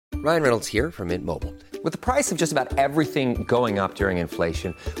Ryan Reynolds here from Mint Mobile. With the price of just about everything going up during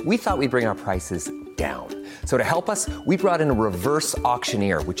inflation, we thought we'd bring our prices down. So to help us, we brought in a reverse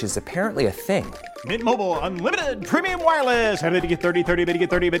auctioneer, which is apparently a thing. Mint Mobile Unlimited Premium Wireless. How to get 30, 30, bit to get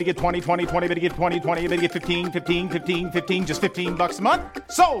 30, bit to get 20, 20, 20, bit to get 20, 20, bit to get 15, 15, 15, 15, just $15 a month?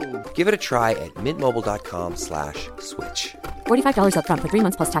 Sold! Give it a try at mintmobile.com/switch. $45 up front for 3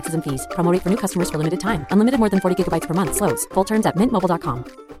 months plus taxes and fees. Promo rate for new customers for limited time. Unlimited more than 40 gigabytes per month. Slows full terms at mintmobile.com.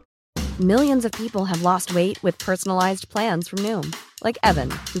 Millions of people have lost weight with personalized plans from Noom. Like Evan,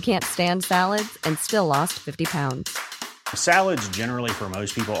 who can't stand salads and still lost 50 pounds. Salads generally for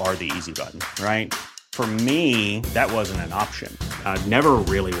most people are the easy button, right? For me, that wasn't an option. I never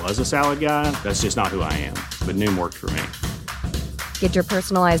really was a salad guy. That's just not who I am. But Noom worked for me. Get your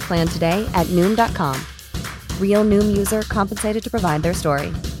personalized plan today at Noom.com. Real Noom user compensated to provide their story.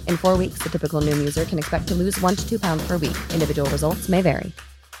 In 4 weeks, the typical Noom user can expect to lose 1 to 2 pounds per week. Individual results may vary.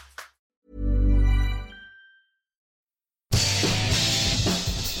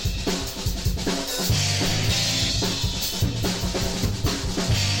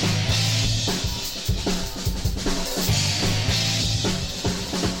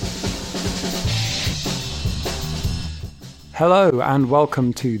 Hello and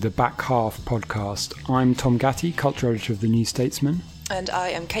welcome to the Back Half podcast. I'm Tom Gatti, culture editor of The New Statesman. And I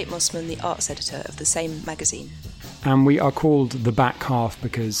am Kate Mossman, the arts editor of the same magazine. And we are called the Back Half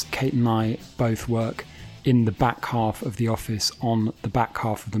because Kate and I both work in the back half of the office on the back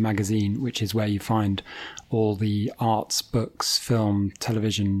half of the magazine, which is where you find all the arts, books, film,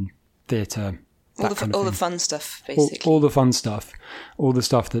 television, theatre, all the fun stuff, basically. All the fun stuff. All the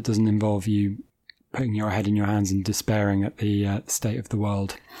stuff that doesn't involve you putting your head in your hands and despairing at the state of the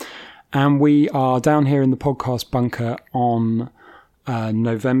world. And we are down here in the podcast bunker on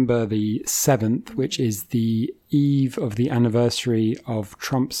November the 7th, which is the eve of the anniversary of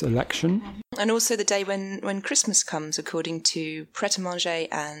Trump's election. And also the day when Christmas comes, according to Pret-a-Manger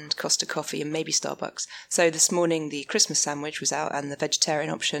and Costa Coffee and maybe Starbucks. So this morning the Christmas sandwich was out and the vegetarian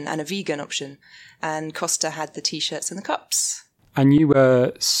option and a vegan option. And Costa had the T-shirts and the cups. And you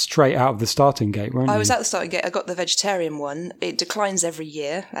were straight out of the starting gate, weren't you? I was at the starting gate. I got the vegetarian one. It declines every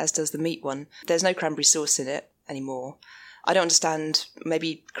year, as does the meat one. There's no cranberry sauce in it anymore. I don't understand.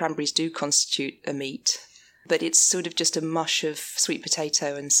 Maybe cranberries do constitute a meat, but it's sort of just a mush of sweet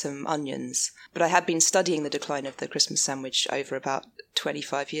potato and some onions. But I have been studying the decline of the Christmas sandwich over about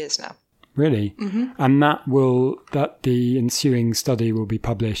 25 years now. Really? Mm-hmm. And that the ensuing study will be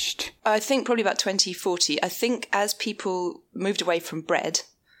published? I think probably about 2040. I think as people moved away from bread,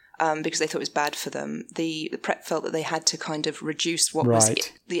 because they thought it was bad for them, the Pret felt that they had to kind of reduce what was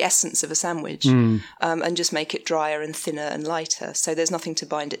the essence of a sandwich and just make it drier and thinner and lighter. So there's nothing to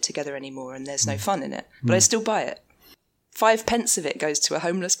bind it together anymore and there's no fun in it. But I still buy it. 5 pence of it goes to a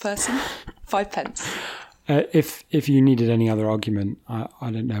homeless person. 5 pence. If you needed any other argument, I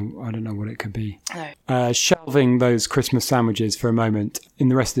don't know what it could be. No. Shelving those Christmas sandwiches for a moment, in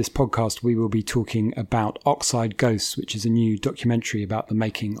the rest of this podcast we will be talking about Oxide Ghosts, which is a new documentary about the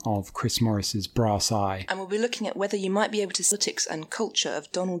making of Chris Morris's Brass Eye. And we'll be looking at whether you might be able to see politics and culture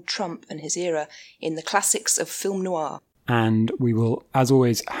of Donald Trump and his era in the classics of film noir. And we will, as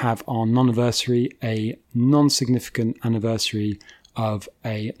always, have our non-anniversary, a non-significant anniversary of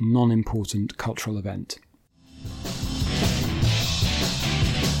a non-important cultural event.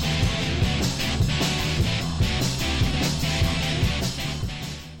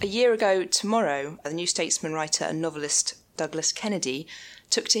 A year ago tomorrow, the New Statesman writer and novelist Douglas Kennedy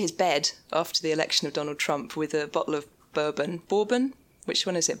took to his bed after the election of Donald Trump with a bottle of bourbon. Bourbon? Which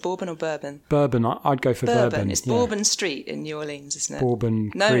one is it, Bourbon or Bourbon? Bourbon. I'd go for Bourbon. It's Bourbon Street in New Orleans, isn't it?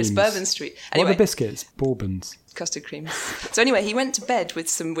 Bourbon No, creams. It's Bourbon Street. Anyway, what are the biscuits? Bourbons. Custard creams. So anyway, he went to bed with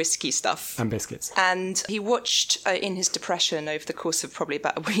some whiskey stuff. And biscuits. And he watched, in his depression over the course of probably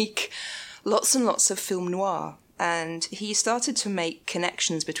about a week, lots and lots of film noir. And he started to make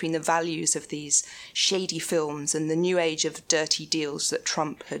connections between the values of these shady films and the new age of dirty deals that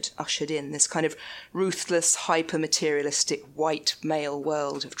Trump had ushered in, this kind of ruthless, hyper-materialistic, white male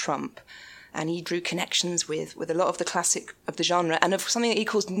world of Trump. And he drew connections with a lot of the classic of the genre and of something that he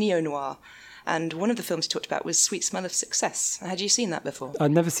calls neo-noir. And one of the films he talked about was Sweet Smell of Success. Had you seen that before? I'd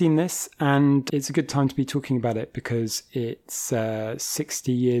never seen this, and it's a good time to be talking about it because it's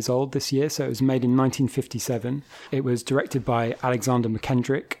 60 years old this year, so it was made in 1957. It was directed by Alexander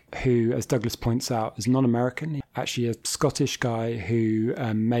McKendrick, who, as Douglas points out, is non-American. He's actually a Scottish guy who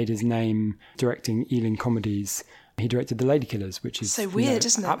made his name directing Ealing comedies. He directed The Ladykillers, which is so weird,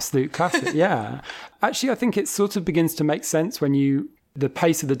 isn't it? Absolute classic, yeah. Actually, I think it sort of begins to make sense when you The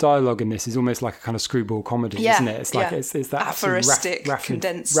pace of the dialogue in this is almost like a kind of screwball comedy, isn't it? It's like it's that aphoristic,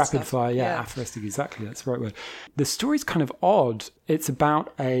 condensed rapid stuff. fire, aphoristic, exactly, that's the right word. The story's kind of odd. It's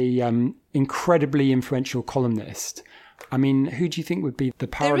about a incredibly influential columnist. I mean, who do you think would be the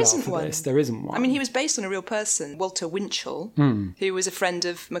parallel for this? There isn't one. I mean, he was based on a real person, Walter Winchell, who was a friend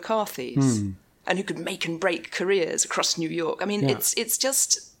of McCarthy's and who could make and break careers across New York. I mean, it's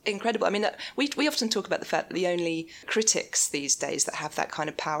just incredible. I mean, we often talk about the fact that the only critics these days that have that kind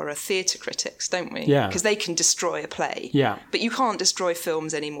of power are theatre critics, don't we? Yeah. Because they can destroy a play. Yeah. But you can't destroy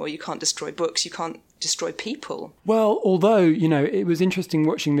films anymore. You can't destroy books. You can't destroy people. Well, although, it was interesting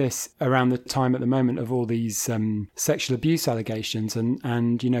watching this around the time at the moment of all these sexual abuse allegations.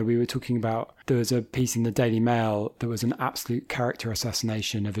 And we were talking about, there was a piece in the Daily Mail that was an absolute character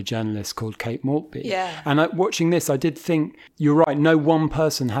assassination of a journalist called Kate Maltby. Yeah. And watching this, I did think, you're right, no one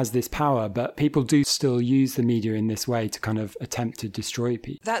person has this power, but people do still use the media in this way to kind of attempt to destroy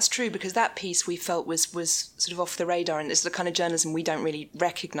people. That's true, because that piece we felt was sort of off the radar, and it's the kind of journalism we don't really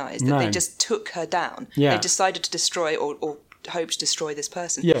recognise, that they just took her down. Yeah. They decided to destroy or hope to destroy this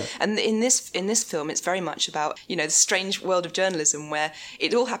person. Yeah. And in this film, it's very much about, the strange world of journalism where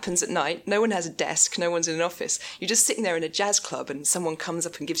it all happens at night. No one has a desk. No one's in an office. You're just sitting there in a jazz club and someone comes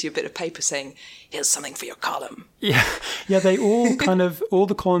up and gives you a bit of paper saying, here's something for your column. Yeah. Yeah. They all kind of, all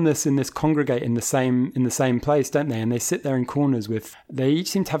the columnists in this congregate in the same place, don't they? And they sit there in corners they each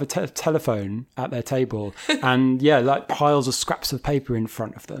seem to have a telephone at their table and like piles of scraps of paper in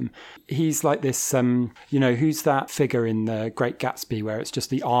front of them. He's like this, who's that figure in the Great Gatsby where it's just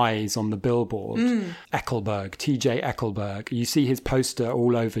the eyes on the billboard? Eckelberg, TJ Eckelberg. You see his poster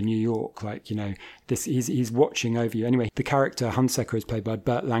all over New York, like, this he's watching over you. Anyway, the character Hunsaker is played by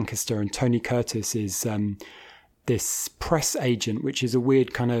Burt Lancaster, and Tony Curtis is this press agent, which is a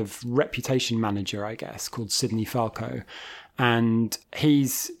weird kind of reputation manager, I guess, called Sidney Falco. And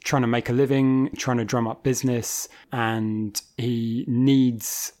he's trying to make a living, trying to drum up business, and he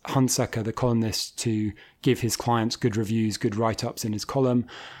needs Hunsaker, the columnist, to give his clients good reviews, good write-ups in his column.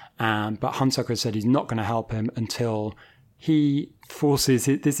 But Hunsaker said he's not going to help him until he forces,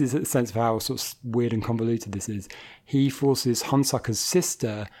 this is a sense of how sort of weird and convoluted this is, he forces Hunsaker's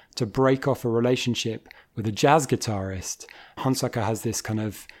sister to break off a relationship with a jazz guitarist. Hunsaker has this kind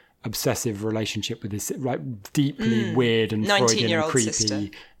of obsessive relationship with this, like, deeply weird and Freudian and creepy sister.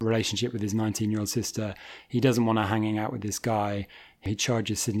 Relationship with his 19-year-old sister. He doesn't want her hanging out with this guy. He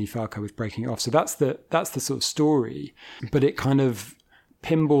charges Sidney Falco with breaking it off. So that's the sort of story, but it kind of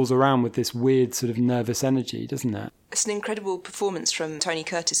pinballs around with this weird sort of nervous energy, doesn't it? It's an incredible performance from Tony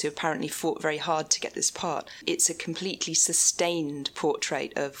Curtis, who apparently fought very hard to get this part. It's a completely sustained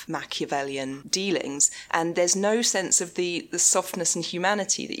portrait of Machiavellian dealings, and there's no sense of the softness and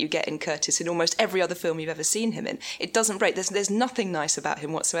humanity that you get in Curtis in almost every other film you've ever seen him in. It doesn't break. There's nothing nice about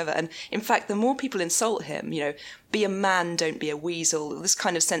him whatsoever. And in fact, the more people insult him, be a man, don't be a weasel, this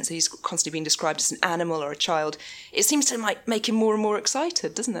kind of sense that he's constantly being described as an animal or a child, it seems to make him more and more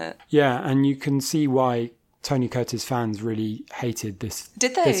excited, doesn't it? Yeah, and you can see why Tony Curtis fans really hated this.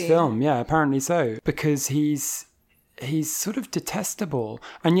 Did they? This film, yeah, apparently so, because he's sort of detestable,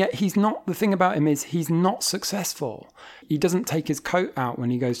 and yet he's not. The thing about him is he's not successful. He doesn't take his coat out when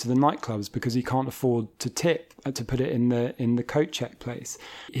he goes to the nightclubs because he can't afford to tip to put it in the coat check place.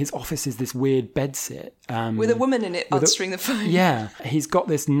 His office is this weird bedsit with a woman in it answering the phone. Yeah, he's got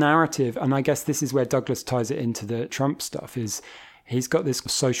this narrative, and I guess this is where Douglas ties it into the Trump stuff. Is he's got this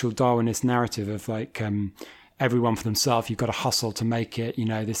social Darwinist narrative of like everyone for themselves. You've got to hustle to make it.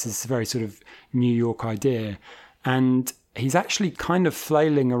 This is a very sort of New York idea, and he's actually kind of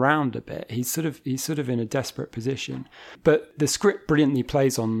flailing around a bit. He's sort of in a desperate position. But the script brilliantly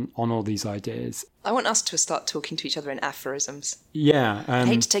plays on all these ideas. I want us to start talking to each other in aphorisms. Yeah. I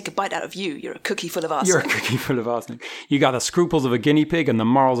hate to take a bite out of you. You're a cookie full of arsenic. You're a cookie full of arsenic. You got the scruples of a guinea pig and the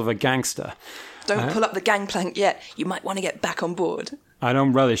morals of a gangster. Don't pull up the gangplank yet. You might want to get back on board. I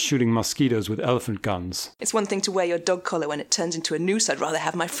don't relish shooting mosquitoes with elephant guns. It's one thing to wear your dog collar when it turns into a noose. I'd rather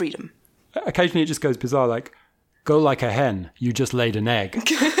have my freedom. Occasionally it just goes bizarre, like, go like a hen, you just laid an egg.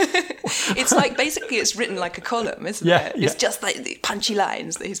 It's like, basically it's written like a column, isn't it? It's just like the punchy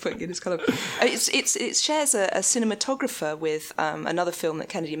lines that he's putting in his column. It shares a cinematographer with another film that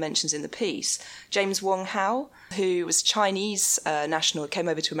Kennedy mentions in the piece, James Wong Howe, who was Chinese national, came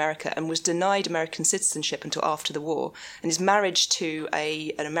over to America and was denied American citizenship until after the war. And his marriage to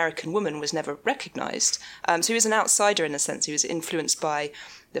an American woman was never recognised. So he was an outsider in a sense. He was influenced by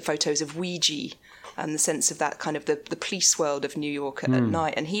the photos of Ouija, and the sense of that kind of the police world of New York at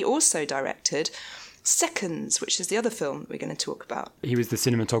night. And he also directed Seconds, which is the other film that we're going to talk about. He was the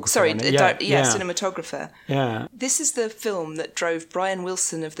cinematographer. Sorry, yeah, cinematographer. Yeah. This is the film that drove Brian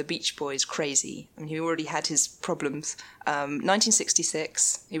Wilson of the Beach Boys crazy. I mean, he already had his problems.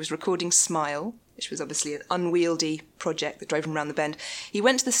 1966, he was recording Smile, which was obviously an unwieldy project that drove him around the bend. He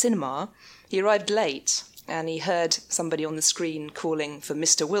went to the cinema, he arrived late, and he heard somebody on the screen calling for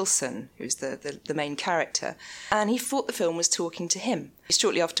Mr. Wilson, who's the main character, and he thought the film was talking to him.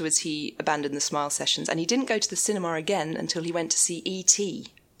 Shortly afterwards, he abandoned the Smile sessions, and he didn't go to the cinema again until he went to see E.T.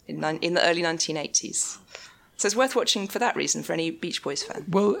 in the early 1980s. So it's worth watching for that reason, for any Beach Boys fan.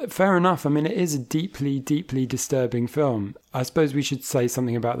 Well, fair enough. I mean, it is a deeply, deeply disturbing film. I suppose we should say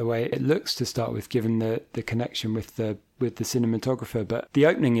something about the way it looks to start with, given the connection with the cinematographer. But the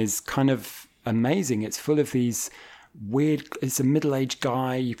opening is kind of amazing. It's full of these weird, it's a middle-aged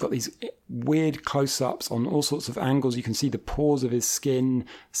guy. You've got these weird close-ups on all sorts of angles. You can see the pores of his skin,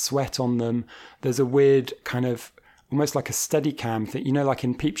 sweat on them. There's a weird kind of, almost like a steady cam thing, you know, like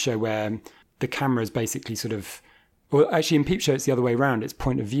in Peep Show where the camera is basically sort of, well, actually in Peep Show it's the other way around. It's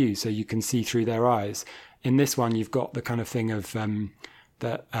point of view, so you can see through their eyes. In this one, you've got the kind of thing of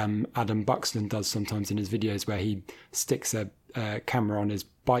that Adam Buxton does sometimes in his videos, where he sticks a camera on his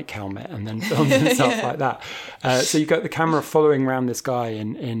bike helmet and then films himself like that. So you've got the camera following around this guy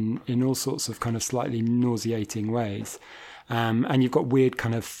in all sorts of kind of slightly nauseating ways. And you've got weird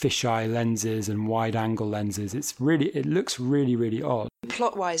kind of fisheye lenses and wide angle lenses. It looks really, really odd.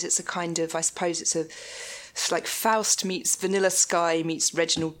 Plot-wise, it's a kind of, I suppose it's like Faust meets Vanilla Sky meets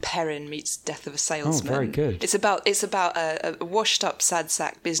Reginald Perrin meets Death of a Salesman. Oh, very good. It's about a washed-up sad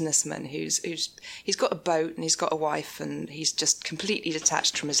sack businessman he's got a boat and he's got a wife and he's just completely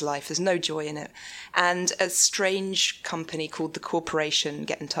detached from his life. There's no joy in it. And a strange company called The Corporation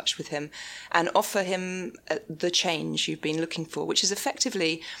get in touch with him and offer him the change you've been looking for, which is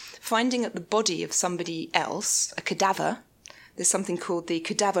effectively finding at the body of somebody else a cadaver. There's something called the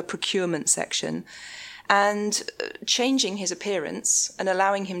cadaver procurement section, and changing his appearance and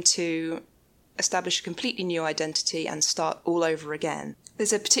allowing him to establish a completely new identity and start all over again.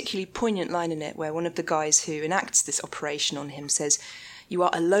 There's a particularly poignant line in it where one of the guys who enacts this operation on him says, "You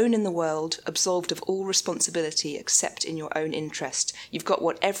are alone in the world, absolved of all responsibility except in your own interest. You've got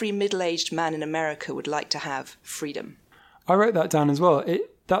what every middle-aged man in America would like to have, freedom." I wrote that down as well.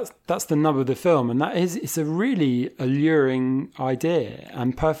 That's the nub of the film, and it's a really alluring idea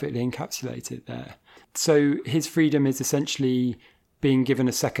and perfectly encapsulated there. So his freedom is essentially being given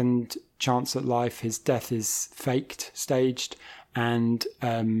a second chance at life. His death is faked, staged, and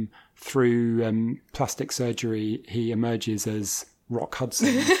through plastic surgery, he emerges as Rock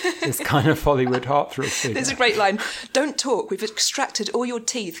Hudson, this kind of Hollywood heartthrob figure. There's a great line. "Don't talk. We've extracted all your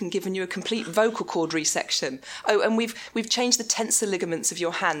teeth and given you a complete vocal cord resection. Oh, and we've changed the tensor ligaments of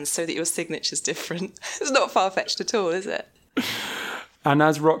your hands so that your signature's different." It's not far-fetched at all, is it? And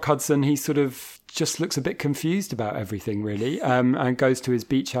as Rock Hudson, he sort of just looks a bit confused about everything, really, and goes to his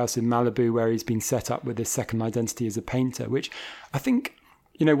beach house in Malibu where he's been set up with his second identity as a painter, which I think,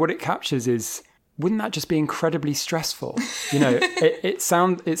 you know, what it captures is, wouldn't that just be incredibly stressful? You know, it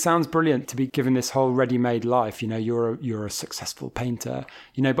sounds brilliant to be given this whole ready-made life. You know, you're a successful painter.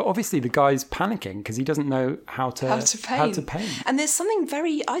 You know, but obviously the guy's panicking because he doesn't know how to paint. And there's something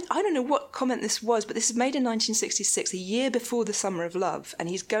very I don't know what comment this was, but this is made in 1966, a year before the Summer of Love, and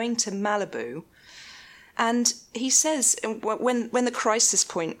he's going to Malibu. And he says, when the crisis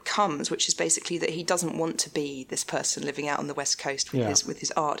point comes, which is basically that he doesn't want to be this person living out on the West Coast with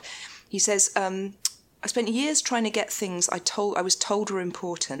his art. He says, "I spent years trying to get things I was told were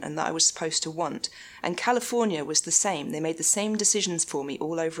important and that I was supposed to want. And California was the same. They made the same decisions for me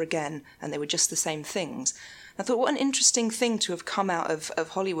all over again, and they were just the same things." I thought, what an interesting thing to have come out of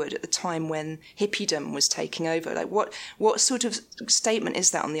Hollywood at the time when hippiedom was taking over. Like, what sort of statement is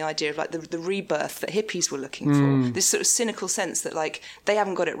that on the idea of like the rebirth that hippies were looking for? This sort of cynical sense that like they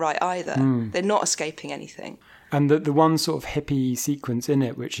haven't got it right either. They're not escaping anything. And the one sort of hippie sequence in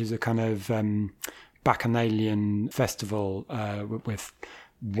it, which is a kind of bacchanalian festival with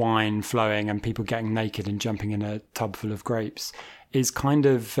wine flowing and people getting naked and jumping in a tub full of grapes, is kind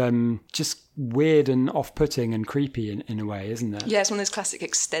of just weird and off-putting and creepy in a way, isn't it? Yeah, it's one of those classic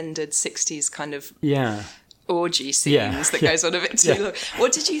extended 60s kind of orgy scenes that goes on a bit too long.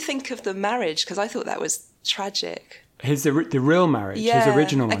 What did you think of the marriage? Because I thought that was tragic. The real marriage, his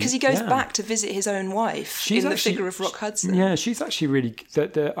original one. Because he goes back to visit his own wife in the figure of Rock Hudson. Yeah, she's actually really...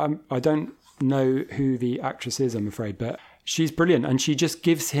 I don't know who the actress is, I'm afraid, but she's brilliant. And she just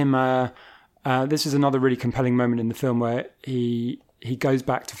gives him this is another really compelling moment in the film where he goes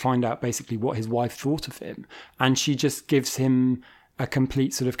back to find out basically what his wife thought of him. And she just gives him a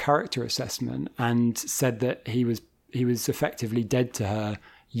complete sort of character assessment and said that he was effectively dead to her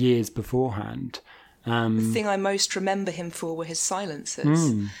years beforehand. The thing I most remember him for were his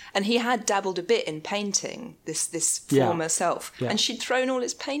silences. And he had dabbled a bit in painting, this former self, and she'd thrown all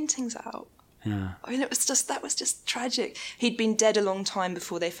his paintings out. Yeah. I mean, that was just tragic. He'd been dead a long time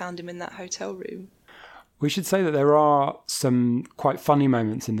before they found him in that hotel room. We should say that there are some quite funny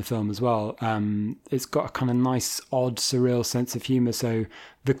moments in the film as well. It's got a kind of nice, odd, surreal sense of humour. So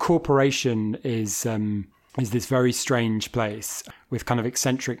the corporation is this very strange place with kind of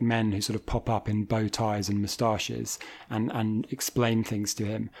eccentric men who sort of pop up in bow ties and moustaches and explain things to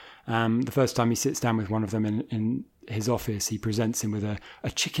him. The first time he sits down with one of them in his office, he presents him with a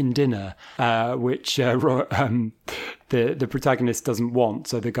chicken dinner, which the protagonist doesn't want.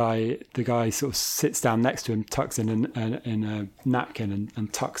 So the guy sort of sits down next to him, tucks in a napkin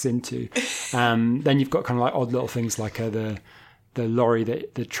and tucks into. Then you've got kind of like odd little things like the lorry,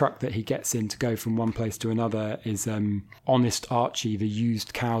 the truck that he gets in to go from one place to another is Honest Archie, the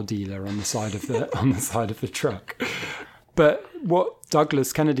used cow dealer, on the side of the truck. But what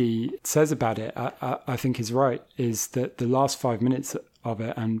Douglas Kennedy says about it, I think is right, is that the last 5 minutes of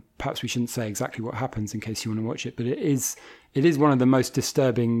it, and perhaps we shouldn't say exactly what happens in case you want to watch it, but it is one of the most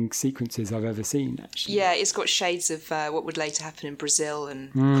disturbing sequences I've ever seen, actually. Yeah, it's got shades of what would later happen in Brazil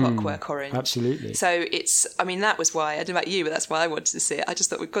and Clockwork Orange. Absolutely. So that was why, I don't know about you, but that's why I wanted to see it. I just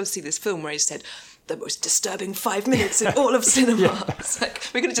thought we've got to see this film where he said, the most disturbing 5 minutes in all of cinema. Yeah. It's like,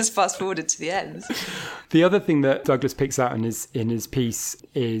 we could have just fast forwarded to the end. The other thing that Douglas picks out in his piece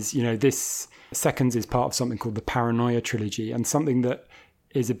is, this Seconds is part of something called the Paranoia trilogy, and something that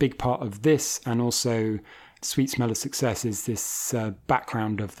is a big part of this and also Sweet Smell of Success is this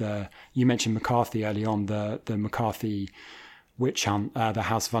background of you mentioned McCarthy early on, the McCarthy witch hunt, the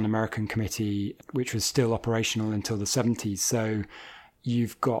House of Un-American Committee, which was still operational until the 70s. So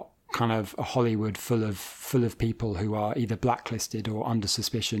you've got kind of a Hollywood full of people who are either blacklisted or under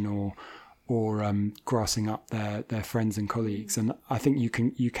suspicion or grassing up their friends and colleagues, and I think you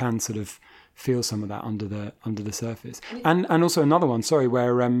can sort of feel some of that under the surface. And also another one,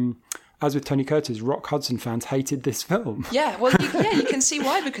 where as with Tony Curtis, Rock Hudson fans hated this film. Yeah, well, you can see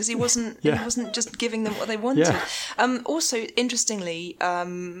why, because he wasn't just giving them what they wanted. Yeah. Also, interestingly,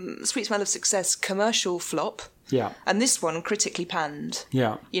 Sweet Smell of Success commercial flop. Yeah. And this one critically panned.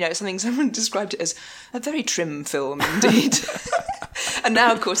 Yeah. Someone described it as a very trim film indeed. And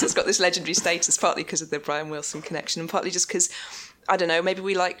now, of course, it's got this legendary status, partly because of the Brian Wilson connection, and partly just because, I don't know, maybe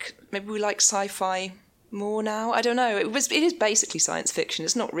we like sci-fi more now. I don't know. It is basically science fiction.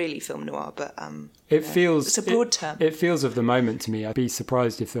 It's not really film noir, but it's a broad term. It feels of the moment to me. I'd be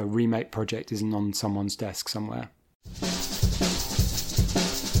surprised if a remake project isn't on someone's desk somewhere.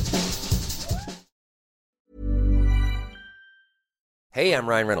 Hey, I'm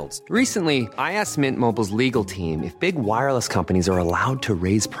Ryan Reynolds. Recently, I asked Mint Mobile's legal team if big wireless companies are allowed to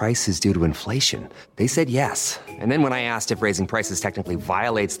raise prices due to inflation. They said yes. And then when I asked if raising prices technically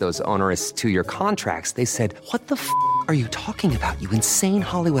violates those onerous 2-year contracts, they said, "What the f*** are you talking about, you insane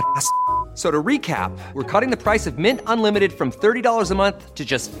Hollywood ass?" So to recap, we're cutting the price of Mint Unlimited from $30 a month to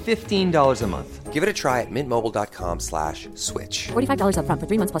just $15 a month. Give it a try at mintmobile.com/switch. $45 up front for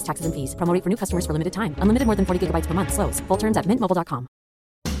 3 months plus taxes and fees. Promo rate for new customers for limited time. Unlimited more than 40 gigabytes per month. Slows full terms at mintmobile.com.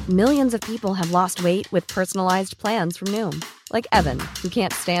 Millions of people have lost weight with personalized plans from Noom. Like Evan, who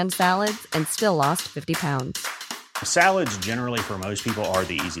can't stand salads and still lost 50 pounds. Salads generally for most people are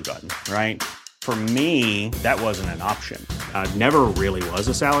the easy button, right? For me, that wasn't an option. I never really was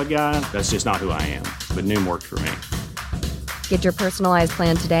a salad guy. That's just not who I am. But Noom worked for me. Get your personalized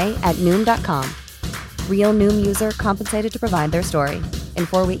plan today at Noom.com. Real Noom user compensated to provide their story. In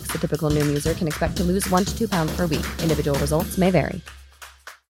 4 weeks, the typical Noom user can expect to lose 1 to 2 pounds per week. Individual results may vary.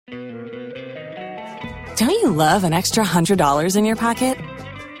 Don't you love an extra $100 in your pocket?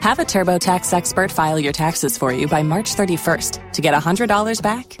 Have a TurboTax expert file your taxes for you by March 31st to get $100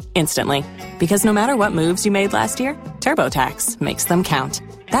 back instantly. Because no matter what moves you made last year, TurboTax makes them count.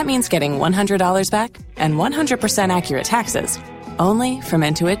 That means getting $100 back and 100% accurate taxes, only from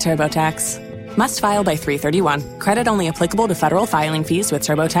Intuit TurboTax. Must file by 3/31. Credit only applicable to federal filing fees with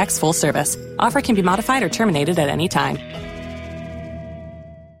TurboTax full service. Offer can be modified or terminated at any time.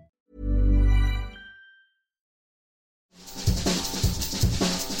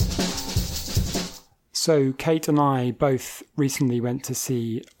 So Kate and I both recently went to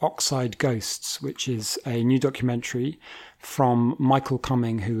see Oxide Ghosts, which is a new documentary from Michael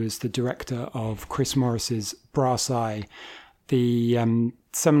Cumming, who is the director of Chris Morris's Brass Eye, the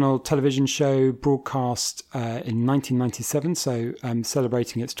seminal television show broadcast in 1997, so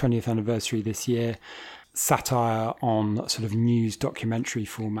celebrating its 20th anniversary this year. satire on sort of news documentary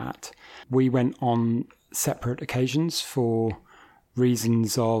format. We went on separate occasions for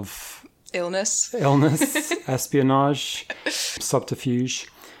reasons of illness, espionage, subterfuge.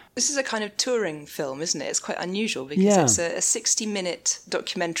 This is a kind of touring film, isn't it? It's quite unusual because it's a 60-minute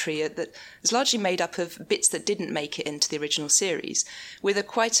documentary that is largely made up of bits that didn't make it into the original series, with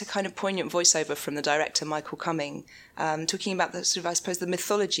quite a kind of poignant voiceover from the director, Michael Cumming, talking about the sort of, I suppose, the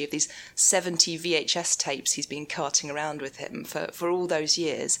mythology of these 70 VHS tapes he's been carting around with him for all those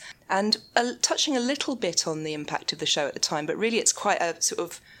years, and touching a little bit on the impact of the show at the time, but really it's quite a sort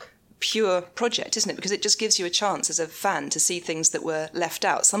of pure project, isn't it? Because it just gives you a chance as a fan to see things that were left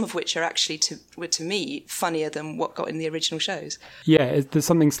out, some of which are actually, to me, funnier than what got in the original shows. Yeah, there's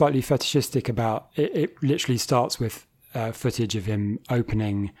something slightly fetishistic about it. It literally starts with footage of him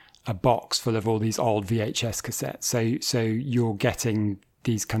opening a box full of all these old VHS cassettes. So you're getting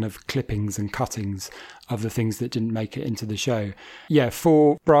these kind of clippings and cuttings of the things that didn't make it into the show. Yeah,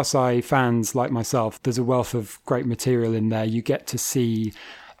 for Brass Eye fans like myself, there's a wealth of great material in there. You get to see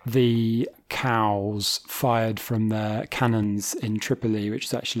the cows fired from their cannons in Tripoli, which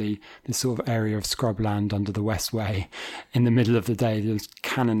is actually this sort of area of scrubland under the Westway. In the middle of the day, they're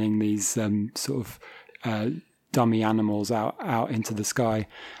cannoning these sort of dummy animals out into the sky.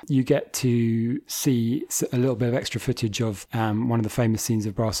 You get to see a little bit of extra footage of one of the famous scenes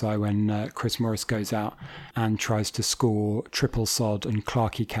of Brass Eye when Chris Morris goes out and tries to score triple sod and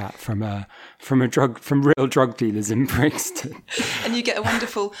Clarky Cat from real drug dealers in Brixton. And you get a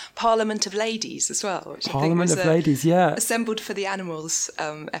wonderful Parliament of Ladies as well, which Parliament I think was of Ladies, yeah, assembled for the Animals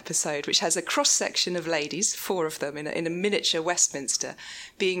episode, which has a cross section of ladies, 4 of them in a miniature Westminster,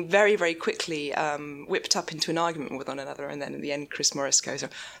 being very, very quickly whipped up into an argument with one another, and then in the end Chris Morris goes,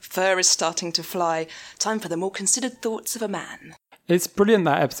 "Fur is starting to fly, time for the more considered thoughts of a man." It's brilliant,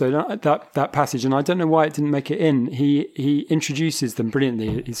 that episode, that passage, and I don't know why it didn't make it in. He introduces them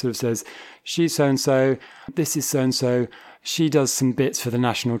brilliantly. He sort of says, she's so-and-so, this is so-and-so, she does some bits for the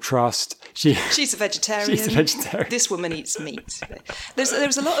National Trust. She's a vegetarian. This woman eats meat. There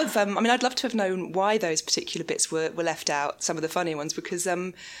was a lot of... I'd love to have known why those particular bits were left out, some of the funny ones, because...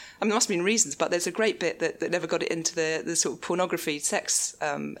 there must have been reasons, but there's a great bit that never got it into the sort of pornography sex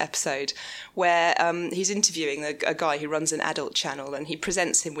episode where he's interviewing a guy who runs an adult channel, and he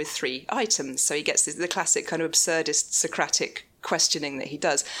presents him with 3 items. So he gets the classic kind of absurdist Socratic questioning that he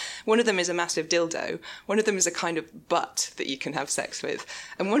does. One of them is a massive dildo. One of them is a kind of butt that you can have sex with.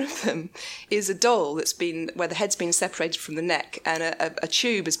 And one of them is a doll where the head's been separated from the neck and a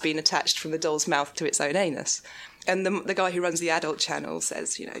tube has been attached from the doll's mouth to its own anus. And the guy who runs the adult channel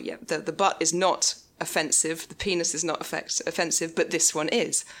says, the butt is not offensive, the penis is not offensive, but this one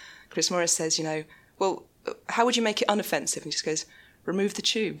is. Chris Morris says, well, how would you make it unoffensive? And he just goes, remove the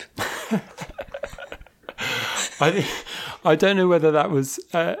tube. I don't know whether that was.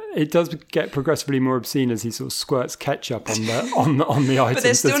 It does get progressively more obscene as he sort of squirts ketchup on the items. But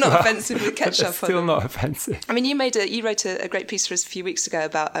they're still not offensive with ketchup. Still not offensive. I mean, you wrote a great piece for us a few weeks ago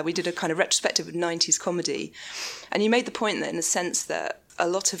about we did a kind of retrospective of 90s comedy, and you made the point that in the sense that a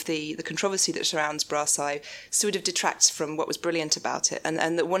lot of the controversy that surrounds Brass Eye sort of detracts from what was brilliant about it, and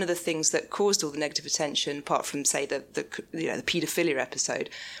that one of the things that caused all the negative attention, apart from say the paedophilia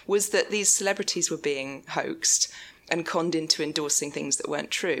episode, was that these celebrities were being hoaxed and conned into endorsing things that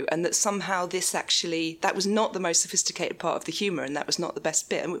weren't true, and that somehow that was not the most sophisticated part of the humour, and that was not the best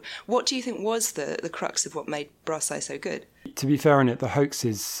bit. And what do you think was the crux of what made Brass Eye so good? To be fair on it, the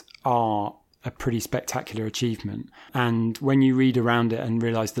hoaxes are a pretty spectacular achievement, and when you read around it and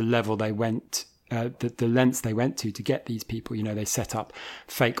realise the level they went, the lengths they went to get these people, they set up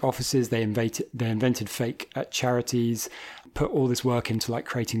fake offices, they invented fake charities, put all this work into like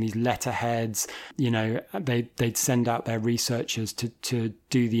creating these letterheads, they'd send out their researchers to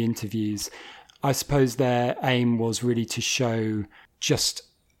do the interviews. I suppose their aim was really to show just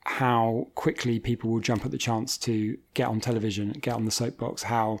how quickly people will jump at the chance to get on television, get on the soapbox,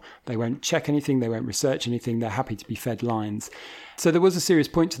 how they won't check anything, they won't research anything, they're happy to be fed lines. So there was a serious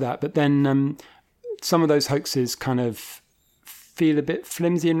point to that, but then some of those hoaxes kind of feel a bit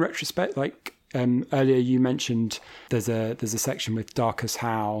flimsy in retrospect. Like earlier you mentioned there's a section with Darcus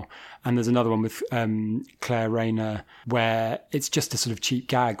Howe, and there's another one with Claire Rayner where it's just a sort of cheap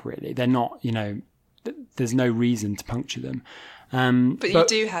gag, really. They're not, there's no reason to puncture them. But you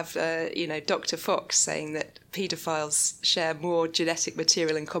do have, Dr. Fox saying that paedophiles share more genetic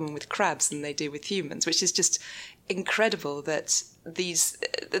material in common with crabs than they do with humans, which is just incredible that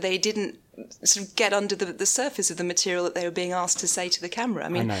they didn't sort of get under the surface of the material that they were being asked to say to the camera. I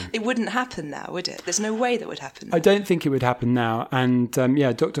mean, it wouldn't happen now, would it? There's no way that would happen now. I don't think it would happen now. And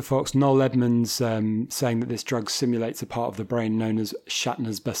Dr. Fox, Noel Edmonds saying that this drug simulates a part of the brain known as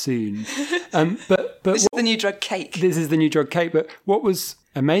Shatner's bassoon. But this is the new drug cake. This is the new drug cake. But what was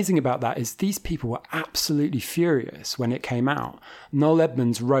amazing about that is these people were absolutely furious when it came out. Noel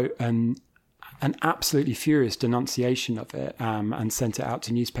Edmonds wrote an absolutely furious denunciation of it and sent it out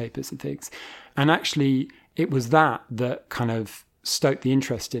to newspapers and things. And actually, it was that kind of stoked the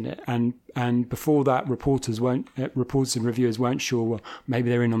interest in it. And before that, reporters and reviewers weren't sure, well, maybe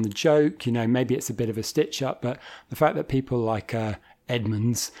they're in on the joke, maybe it's a bit of a stitch-up. But the fact that people like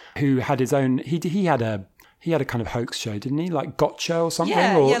Edmonds, who had his own... He had a kind of hoax show, didn't he? Like Gotcha or something?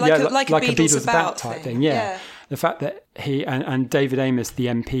 Like a Beatles About type thing. Yeah. The fact that he and David Amos, the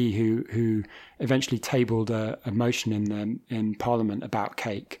MP who eventually tabled a motion in Parliament about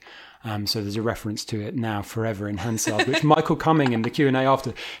cake. So there's a reference to it now forever in Hansard, which Michael Cumming in the Q&A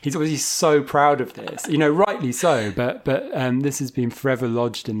after, he's obviously so proud of this, rightly so, but this has been forever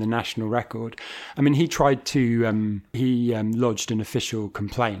lodged in the national record. I mean, he tried to, lodged an official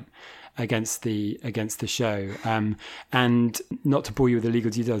complaint against the show, and not to bore you with the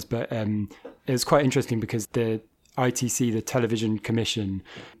legal details, but it was quite interesting because the ITC, the Television Commission,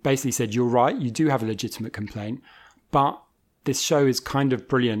 basically said, you're right, you do have a legitimate complaint, but this show is kind of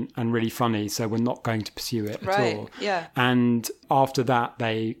brilliant and really funny, so we're not going to pursue it at all. Yeah. And after that,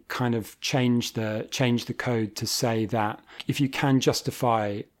 they kind of changed the code to say that if you can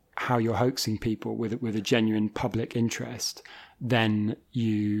justify how you're hoaxing people with a genuine public interest, then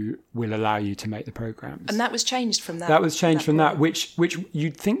you will allow you to make the programs. And that was changed from that. That was changed from that, which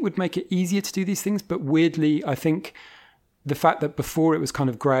you'd think would make it easier to do these things. But weirdly, I think the fact that before it was kind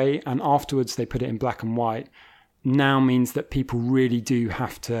of grey and afterwards they put it in black and white now means that people really do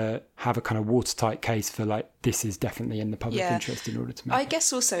have to have a kind of watertight case for like, this is definitely in the public interest in order to make I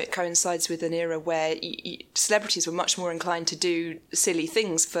guess also it coincides with an era where celebrities were much more inclined to do silly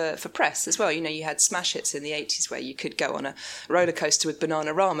things for press as well. You had smash hits in the 80s where you could go on a roller coaster with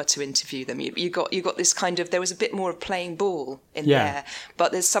Bananarama to interview them. You got this kind of, there was a bit more of playing ball in there.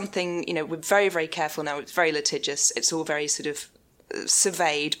 But there's something, we're very, very careful now. It's very litigious. It's all very sort of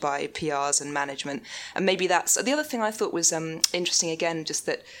surveyed by PRs and management, and maybe that's the other thing I thought was interesting again, just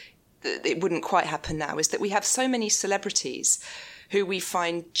that it wouldn't quite happen now, is that we have so many celebrities who we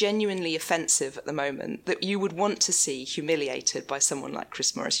find genuinely offensive at the moment that you would want to see humiliated by someone like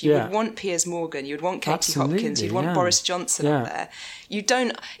Chris Morris. You would want Piers Morgan, you would want Katie Hopkins, you'd want Boris Johnson up there. You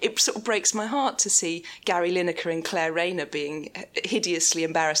don't. It sort of breaks my heart to see Gary Lineker and Claire Rayner being hideously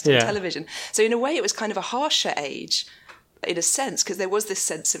embarrassed on television. So in a way it was kind of a harsher age, in a sense, because there was this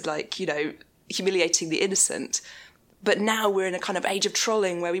sense of humiliating the innocent. But now we're in a kind of age of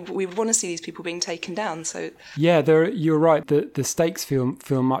trolling where we want to see these people being taken down. So you're right. The stakes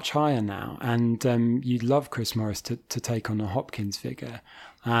feel much higher now, and you'd love Chris Morris to take on a Hopkins figure.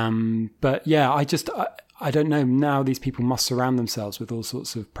 But I don't know. Now these people must surround themselves with all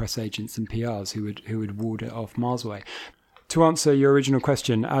sorts of press agents and PRs who would ward it off miles away. To answer your original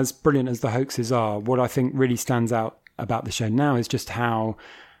question, as brilliant as the hoaxes are, what I think really stands out about the show now is just how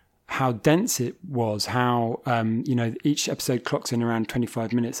dense it was, how each episode clocks in around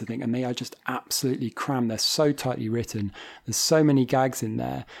 25 minutes, I think, and they are just absolutely crammed. They're so tightly written. There's so many gags in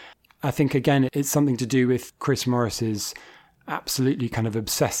there. I think, again, it's something to do with Chris Morris's absolutely kind of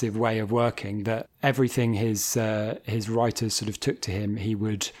obsessive way of working, that everything his writers sort of took to him,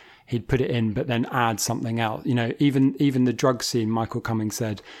 he'd put it in, but then add something else. Even the drug scene, Michael Cumming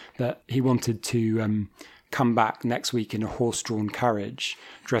said that he wanted to come back next week in a horse-drawn carriage,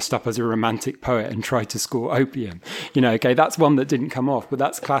 dressed up as a romantic poet and try to score opium. That's one that didn't come off, but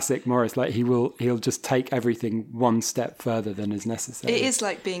that's classic Morris. Like he'll just take everything one step further than is necessary. It is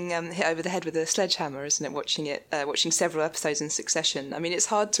like being hit over the head with a sledgehammer, isn't it? Watching several episodes in succession. I mean, it's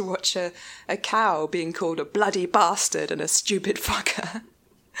hard to watch a cow being called a bloody bastard and a stupid fucker.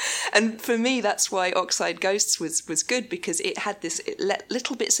 And for me, that's why Oxide Ghosts was good, because it let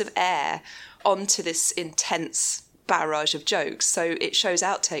little bits of air onto this intense barrage of jokes. So it shows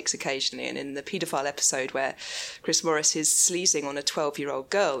outtakes occasionally, and in the paedophile episode where Chris Morris is sleazing on a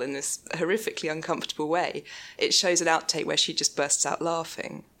 12-year-old girl in this horrifically uncomfortable way, it shows an outtake where she just bursts out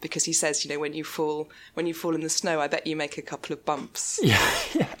laughing because he says, when you fall in the snow, I bet you make a couple of bumps. Yeah.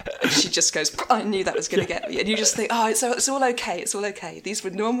 And she just goes, I knew that was going to get me. And you just think, it's all okay. It's all okay. These were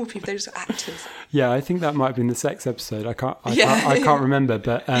normal people. They were just actors. Yeah, I think that might have been the sex episode. I can't remember,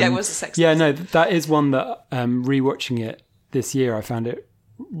 but it was the sex. Yeah, episode. No, that is one that rewatching it this year, I found it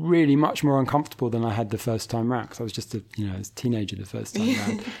really much more uncomfortable than I had the first time round, because I was just a teenager the first time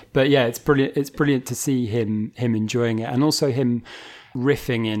round. But yeah, it's brilliant. It's brilliant to see him enjoying it, and also him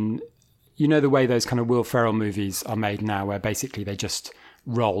riffing in, the way those kind of Will Ferrell movies are made now, where basically they just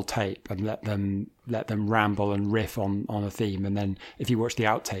roll tape and let them ramble and riff on a theme, and then if you watch the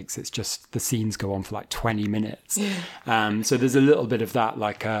outtakes, it's just the scenes go on for like 20 minutes. So there's a little bit of that,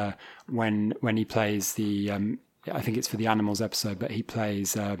 like when he plays the I think it's for the animals episode, but he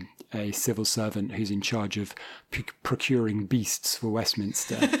plays a civil servant who's in charge of procuring beasts for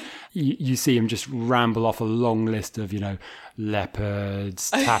Westminster. you see him just ramble off a long list of leopards,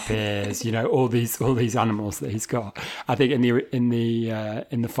 tapirs, all these animals that he's got. I think in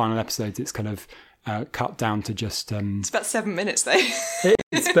the final episodes, it's kind of cut down to just it's about 7 minutes though.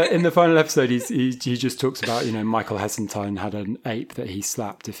 But in the final episode, he just talks about Michael Heseltine had an ape that he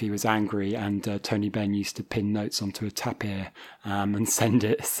slapped if he was angry, and Tony Benn used to pin notes onto a tapir and send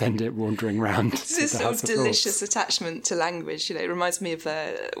it wandering around. It's this sort of delicious attachment to language. It reminds me of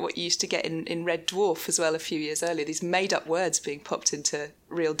what you used to get in Red Dwarf as well a few years earlier. These made up words being popped into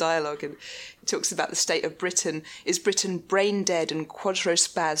real dialogue, and it talks about the state of Britain. Is Britain brain dead and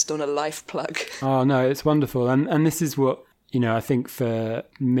quadrospasmed on a life plug? Oh no, it's wonderful, and this is what I think for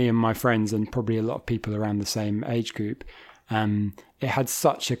me and my friends, and probably a lot of people around the same age group, it had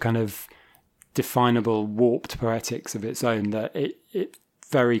such a kind of definable, warped poetics of its own that it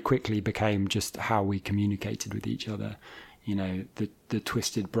very quickly became just how we communicated with each other. The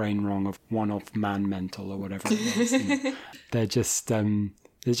twisted brain wrong of one of man mental or whatever it was. They're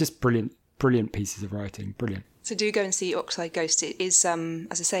just brilliant pieces of writing. Brilliant. So do go and see Oxide Ghost. It is,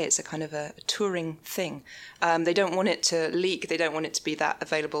 as I say, it's a kind of a touring thing. They don't want it to leak. They don't want it to be that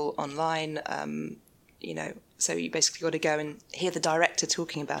available online. So you basically got to go and hear the director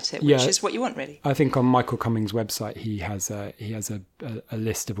talking about it, which is what you want, really. I think on Michael Cummings' website he has a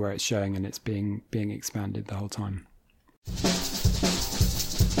list of where it's showing, and it's being expanded the whole time.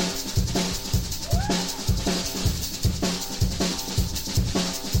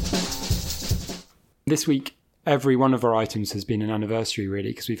 This week, every one of our items has been an anniversary,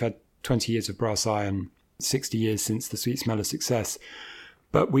 really, because we've had 20 years of Brass Eye and 60 years since The Sweet Smell of Success.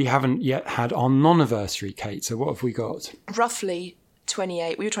 But we haven't yet had our non-anniversary, Kate. So what have we got? Roughly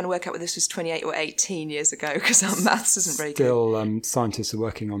 28. We were trying to work out whether this was 28 or 18 years ago, because our maths isn't very good. Still, scientists are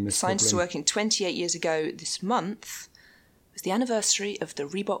working on this. Scientists are working. 28 years ago this month was the anniversary of the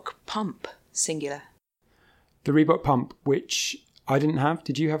Reebok pump, singular. The Reebok pump, which I didn't have.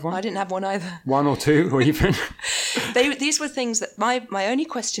 Did you have one? I didn't have one either. One or two, or even? These were things that my only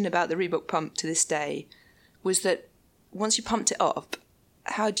question about the Reebok pump to this day was that once you pumped it up,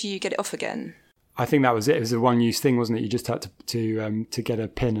 how do you get it off again? I think that was it. It was a one-use thing, wasn't it? You just had to get a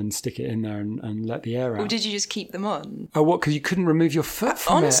pin and stick it in there and let the air out. Or did you just keep them on? Oh, what? Because you couldn't remove your foot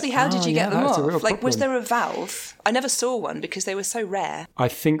from Honestly, it? How did you get them off? Like, was there a valve? I never saw one because they were so rare. I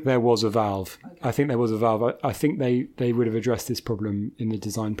think there was a valve. Okay. I think they would have addressed this problem in the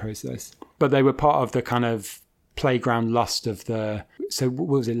design process. But they were part of the kind of playground lust of the... So what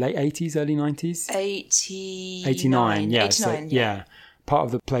was it, late 80s, early 90s? 89. Yeah. 89, yeah. Part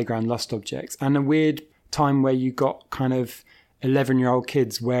of the playground lust objects, and a weird time where you got kind of 11-year-old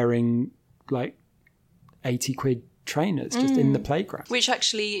kids wearing like 80 quid trainers just in the playground. Which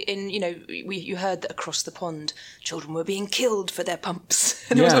actually, you heard that across the pond, children were being killed for their pumps,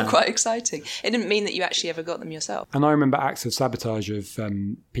 and it was all quite exciting. It didn't mean that you actually ever got them yourself. And I remember acts of sabotage of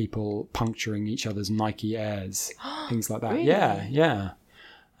people puncturing each other's Nike Airs, things like that. Really? Yeah.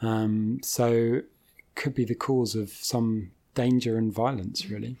 So could be the cause of some danger and violence,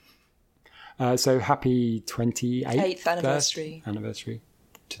 really. So happy 28th anniversary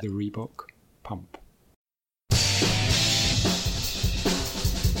to the Reebok pump.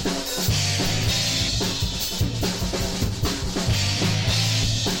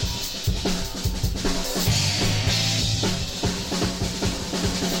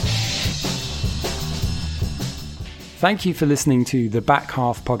 Thank you for listening to The Back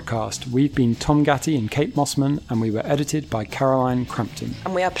Half podcast. We've been Tom Gatty and Kate Mossman, and we were edited by Caroline Crampton.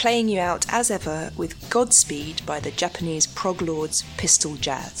 And we are playing you out, as ever, with Godspeed by the Japanese prog lords Pistol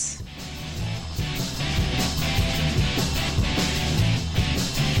Jazz.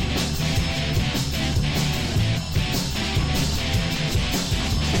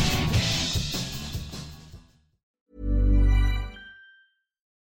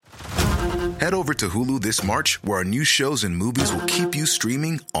 Head over to Hulu this March, where our new shows and movies will keep you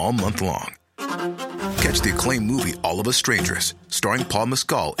streaming all month long. Catch the acclaimed movie All of Us Strangers, starring Paul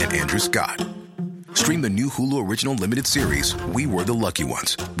Mescal and Andrew Scott. Stream the new Hulu original limited series We Were the Lucky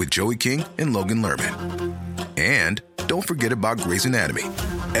Ones with Joey King and Logan Lerman. And don't forget about Grey's Anatomy.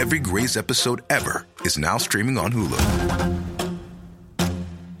 Every Grey's episode ever is now streaming on Hulu.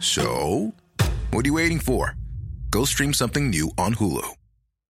 So, what are you waiting for? Go stream something new on Hulu.